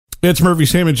It's Murphy,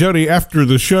 Sam, and Jody. After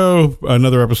the show,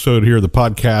 another episode here of the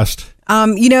podcast.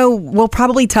 We'll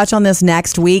probably touch on this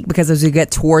next week because as we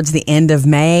get towards the end of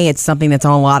May, it's something that's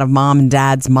on a lot of mom and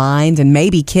dad's minds and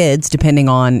maybe kids, depending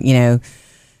on,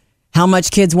 how much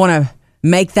kids want to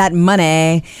make that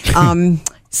money.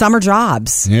 Summer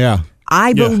jobs. Yeah.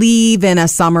 I believe in a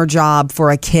summer job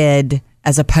for a kid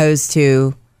as opposed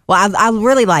to, I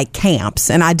really like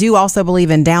camps, and I do also believe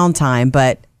in downtime,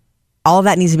 but all of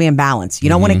that needs to be in balance. You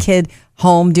don't want a kid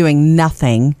home doing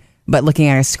nothing but looking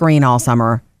at a screen all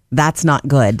summer. That's not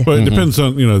good. Well, it depends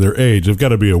on, their age. They've got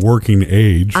to be a working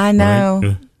age. I know.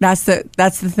 Right? That's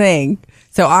the thing.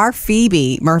 So our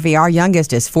Phoebe, Murphy, our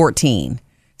youngest is 14.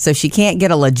 So she can't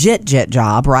get a legit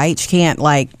job, right? She can't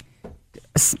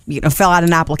fill out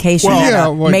an application at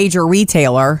a major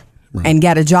retailer and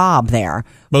get a job there.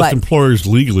 Most employers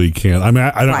legally can't. I mean,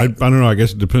 I don't know. I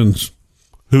guess it depends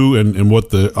who and what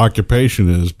the occupation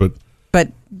is, but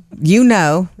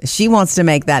she wants to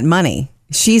make that money.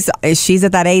 She's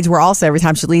at that age where also every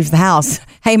time she leaves the house,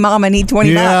 hey mom, I need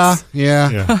 $20.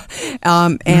 Yeah.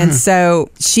 And so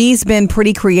she's been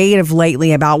pretty creative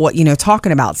lately about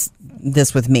talking about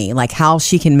this with me, like how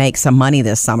she can make some money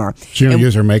this summer. She gonna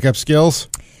use her makeup skills?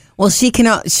 Well,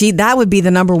 that would be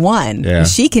the number one. Yeah.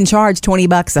 She can charge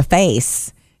 $20 a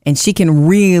face. And she can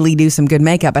really do some good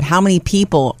makeup. But how many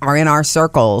people are in our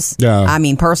circles, I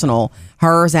mean personal,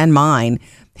 hers and mine,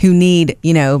 who need,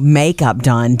 makeup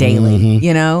done daily,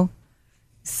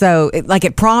 So like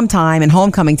at prom time and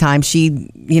homecoming time, she,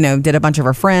 did a bunch of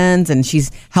her friends and she's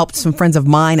helped some friends of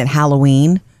mine at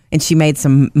Halloween and she made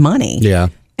some money. Yeah.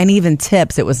 And even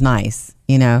tips. It was nice,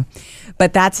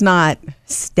 But that's not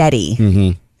steady.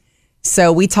 Mm-hmm.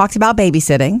 So we talked about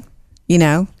babysitting,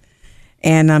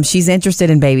 And she's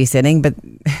interested in babysitting, but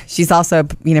she's also,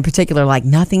 particular, like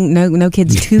no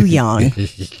kid's too young.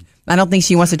 I don't think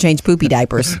she wants to change poopy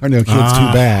diapers. Or no kids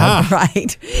too bad.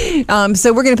 Right.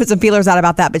 So we're going to put some feelers out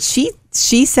about that. But she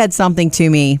said something to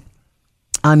me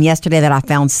yesterday that I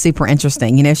found super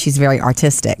interesting. She's very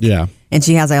artistic. Yeah. And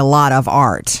she has a lot of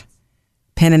art,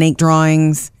 pen and ink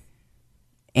drawings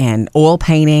and oil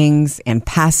paintings and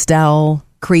pastel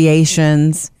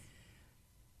creations.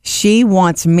 She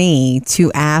wants me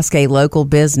to ask a local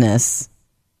business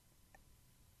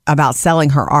about selling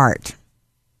her art.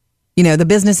 The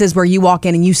businesses where you walk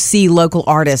in and you see local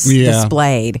artists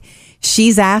displayed.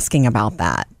 She's asking about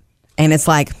that. And it's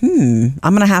like, I'm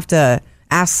going to have to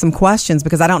ask some questions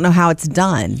because I don't know how it's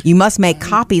done. You must make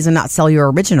copies and not sell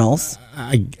your originals.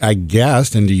 I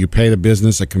guessed. And do you pay the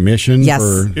business a commission? Yes.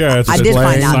 It's I did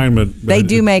find out. Assignment. They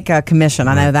do make a commission.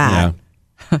 I know that. Yeah.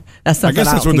 I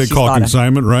guess that's what they call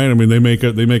consignment, right? I mean, they make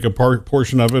a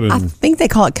portion of it. And I think they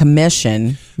call it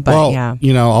commission. But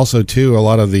also too, a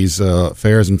lot of these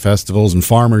fairs and festivals and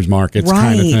farmers markets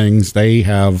kind of things, they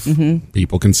have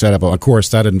people can set up. Of course,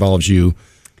 that involves you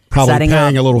probably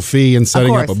paying a little fee and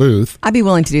setting up a booth. I'd be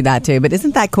willing to do that too. But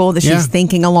isn't that cool that she's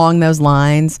thinking along those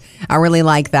lines? I really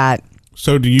like that.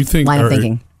 So, do you think line of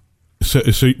thinking? So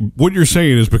what you're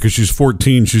saying is because she's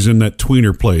 14, she's in that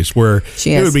tweener place where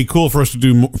it would be cool for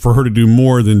her to do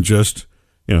more than just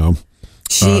sit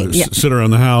around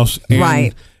the house. And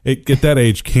right. At that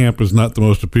age, camp is not the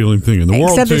most appealing thing in the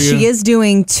world. Except that she is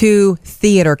doing 2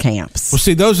 theater camps. Well,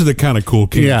 see, those are the kind of cool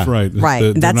camps, right?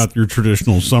 Right. They're not your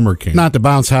traditional summer camp. Not the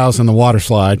bounce house and the water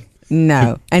slide.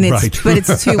 No, and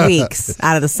it's 2 weeks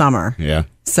out of the summer. Yeah.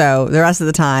 So the rest of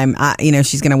the time,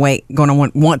 she's going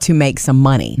to want to make some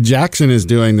money. Jackson is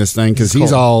doing this thing because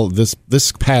he's all this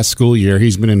past school year.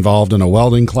 He's been involved in a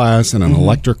welding class and an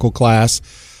electrical class,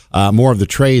 more of the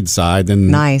trade side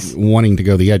than wanting to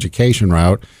go the education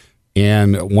route.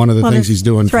 And one of the things he's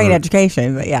doing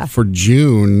education, but for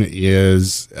June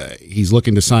is he's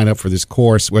looking to sign up for this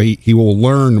course where he will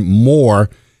learn more,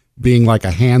 being like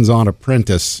a hands-on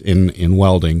apprentice in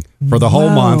welding for the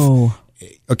whole month.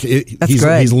 Okay,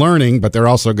 he's learning, but they're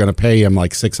also going to pay him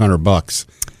like $600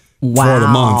 for the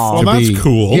month. Well, that's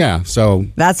cool. Yeah, so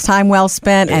that's time well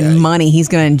spent and money. He's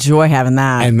going to enjoy having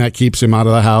that, and that keeps him out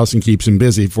of the house and keeps him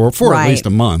busy for at least a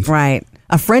month. Right.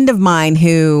 A friend of mine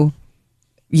who,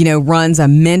 runs a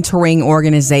mentoring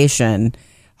organization.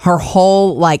 Her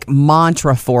whole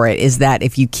mantra for it is that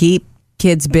if you keep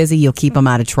kids busy, you'll keep them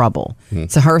out of trouble.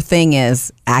 So her thing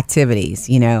is activities.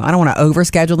 I don't want to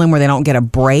overschedule them where they don't get a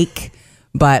break.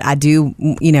 But I do,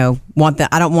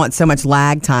 I don't want so much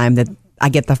lag time that I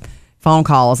get the phone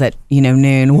calls at,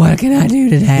 noon. What can I do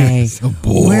today? So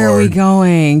bored. Where are we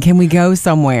going? Can we go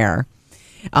somewhere?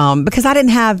 Because I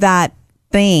didn't have that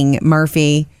thing,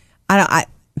 Murphy.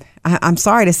 I'm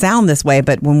sorry to sound this way,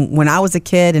 but when I was a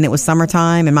kid and it was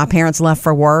summertime and my parents left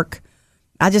for work,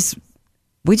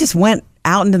 we just went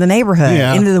out into the neighborhood,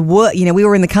 into the wood. You know, we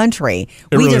were in the country.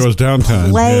 It we really just was downtime.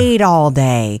 Played all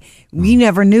day. We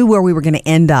never knew where we were going to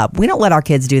end up. We don't let our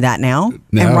kids do that now,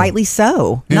 and rightly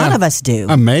so. Yeah. None of us do.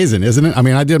 Amazing, isn't it? I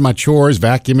mean, I did my chores,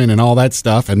 vacuuming, and all that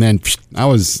stuff, and then I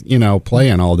was,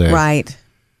 playing all day. Right.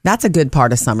 That's a good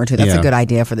part of summer, too. That's a good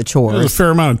idea for the chores. There's a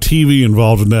fair amount of TV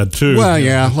involved in that, too. Well,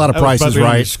 yeah, a lot of prices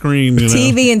right. Screen,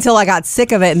 TV until I got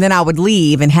sick of it, and then I would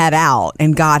leave and head out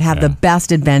and, God, have the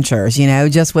best adventures,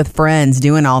 just with friends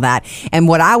doing all that. And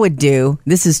what I would do,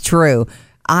 this is true,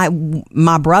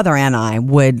 my brother and I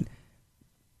we'd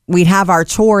have our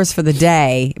chores for the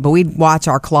day, but we'd watch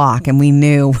our clock, and we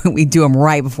knew we'd do them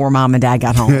right before Mom and Dad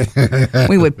got home.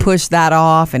 We would push that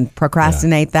off and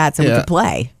procrastinate that so we could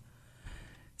play.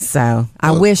 So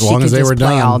I wish she could just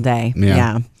play all day.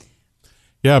 Yeah.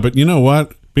 Yeah, but you know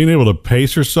what? Being able to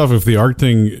pace herself, if the art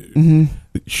thing,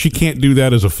 she can't do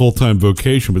that as a full-time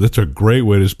vocation, but that's a great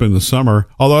way to spend the summer.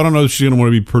 Although I don't know if she's going to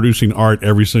want to be producing art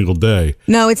every single day.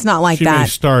 No, it's not like that. She may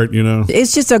start,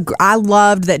 It's just I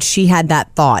loved that she had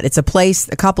that thought. It's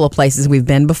a couple of places we've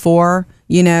been before,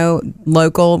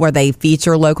 local, where they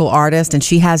feature local artists, and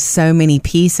she has so many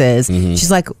pieces.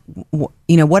 She's like, what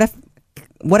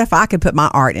if I could put my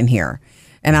art in here?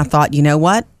 And I thought, you know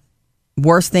what?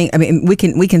 Worst thing, we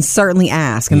can certainly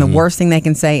ask, and the worst thing they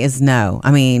can say is no.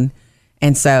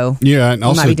 And so and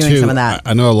also might be doing some of that.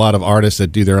 I know a lot of artists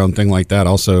that do their own thing like that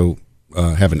also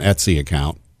have an Etsy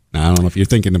account. Now, I don't know if you're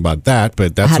thinking about that,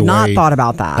 but that's I had not thought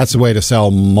about that. That's a way to sell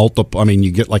multiple.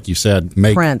 You get, like you said,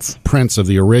 make prints of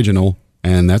the original,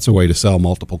 and that's a way to sell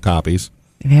multiple copies.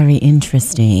 Very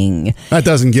interesting. That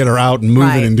doesn't get her out and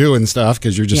moving and doing stuff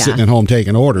because you're just sitting at home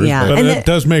taking orders. Yeah. But it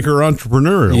does make her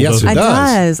entrepreneurial. Yes, it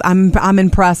does. I'm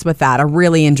impressed with that. I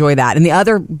really enjoy that. And the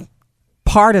other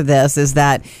part of this is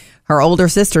that her older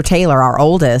sister, Taylor, our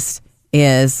oldest,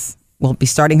 will be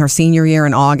starting her senior year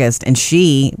in August, and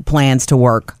she plans to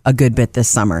work a good bit this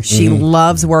summer. She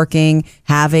loves working,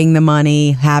 having the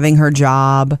money, having her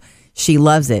job. She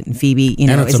loves it. And Phoebe,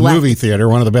 and it's a movie theater,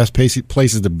 one of the best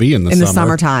places to be in the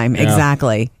summertime. Yeah.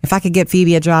 Exactly. If I could get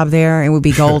Phoebe a job there, it would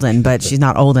be golden, but she's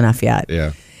not old enough yet.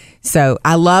 Yeah. So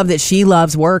I love that she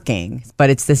loves working, but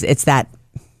it's that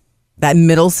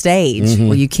middle stage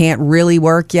where you can't really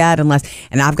work yet and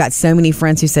I've got so many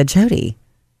friends who said, Jody,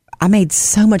 I made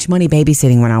so much money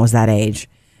babysitting when I was that age.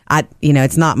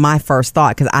 It's not my first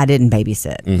thought because I didn't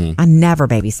babysit. I never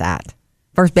babysat.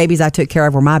 First babies I took care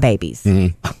of were my babies.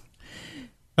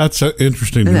 That's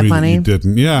interesting. Isn't to me funny? That you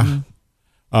didn't. Yeah.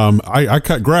 I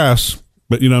cut grass,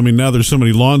 but now there's so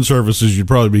many lawn services, you'd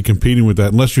probably be competing with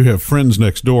that unless you have friends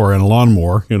next door and a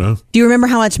lawnmower, Do you remember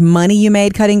how much money you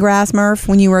made cutting grass, Murph,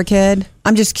 when you were a kid?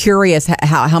 I'm just curious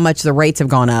how much the rates have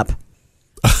gone up.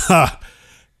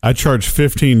 I charge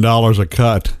 $15 a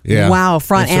cut. Yeah. Wow,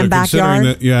 front and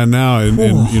backyard. Now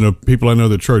and people I know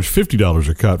that charge $50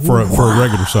 a cut for a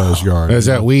regular sized yard. Is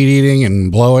that weed eating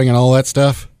and blowing and all that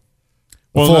stuff?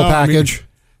 Well, full package.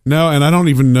 No, and I don't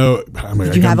even know. I'm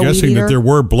guessing that there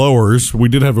were blowers. We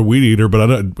did have a weed eater,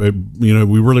 but we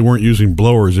really weren't using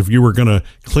blowers. If you were going to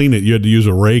clean it, you had to use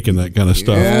a rake and that kind of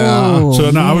stuff. Yeah.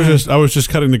 So no, I was just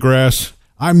cutting the grass.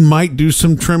 I might do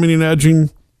some trimming and edging.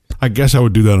 I guess I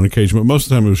would do that on occasion, but most of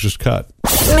the time it was just cut.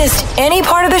 Missed any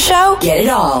part of the show? Get it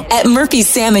all at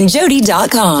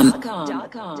murphysamandjody.com.